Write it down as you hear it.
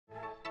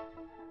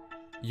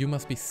You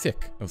must be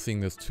sick of seeing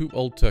those 2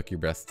 old turkey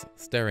breasts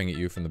staring at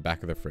you from the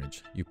back of the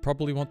fridge. You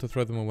probably want to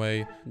throw them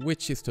away,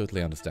 which is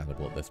totally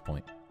understandable at this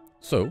point.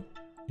 So,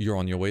 you're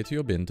on your way to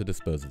your bin to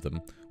dispose of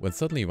them, when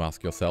suddenly you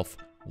ask yourself,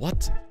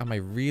 what am I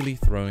really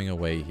throwing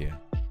away here?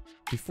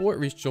 Before it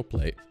reached your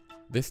plate,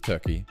 this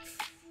turkey,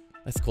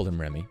 let's call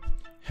him Remy,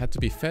 had to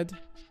be fed,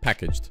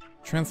 packaged,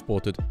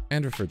 transported,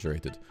 and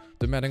refrigerated,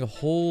 demanding a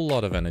whole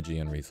lot of energy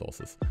and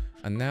resources.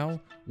 And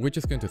now, we're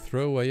just going to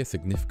throw away a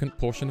significant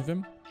portion of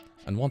him?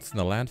 And once in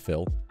the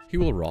landfill, he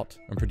will rot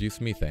and produce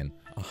methane,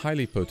 a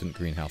highly potent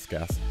greenhouse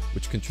gas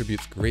which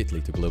contributes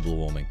greatly to global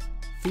warming.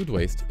 Food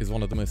waste is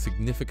one of the most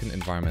significant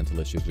environmental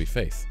issues we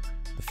face.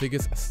 The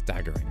figures are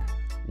staggering.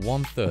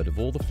 1/3 of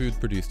all the food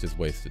produced is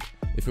wasted.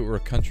 If it were a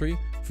country,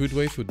 food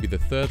waste would be the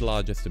 3rd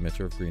largest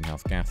emitter of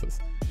greenhouse gases.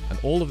 And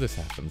all of this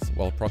happens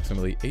while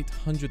approximately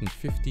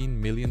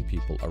 815 million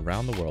people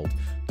around the world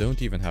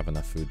don't even have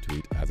enough food to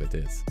eat as it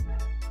is.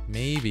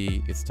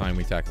 Maybe it's time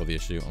we tackle the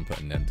issue and put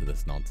an end to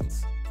this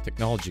nonsense.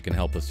 Technology can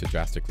help us to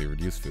drastically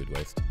reduce food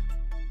waste.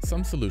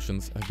 Some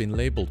solutions have been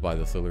labeled by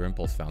the Solar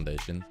Impulse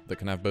Foundation that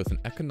can have both an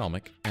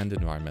economic and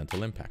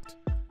environmental impact.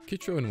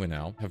 Kitro and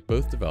Winnow have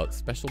both developed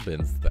special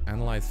bins that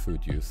analyze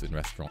food use in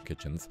restaurant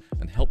kitchens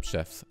and help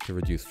chefs to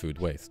reduce food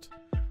waste.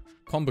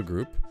 Comba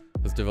Group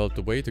has developed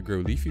a way to grow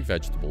leafy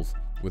vegetables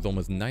with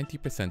almost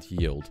 90%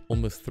 yield,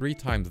 almost 3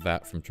 times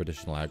that from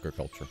traditional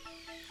agriculture.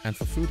 And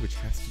for food which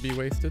has to be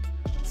wasted,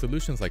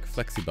 solutions like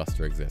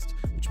FlexiBuster exist,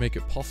 which make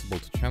it possible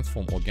to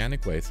transform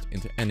organic waste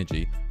into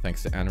energy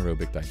thanks to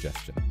anaerobic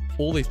digestion.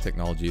 All these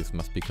technologies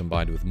must be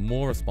combined with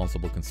more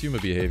responsible consumer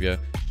behavior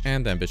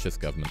and ambitious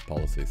government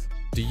policies.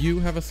 Do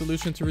you have a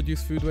solution to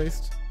reduce food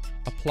waste?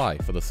 Apply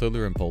for the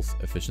Solar Impulse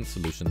Efficient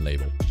Solution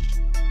label.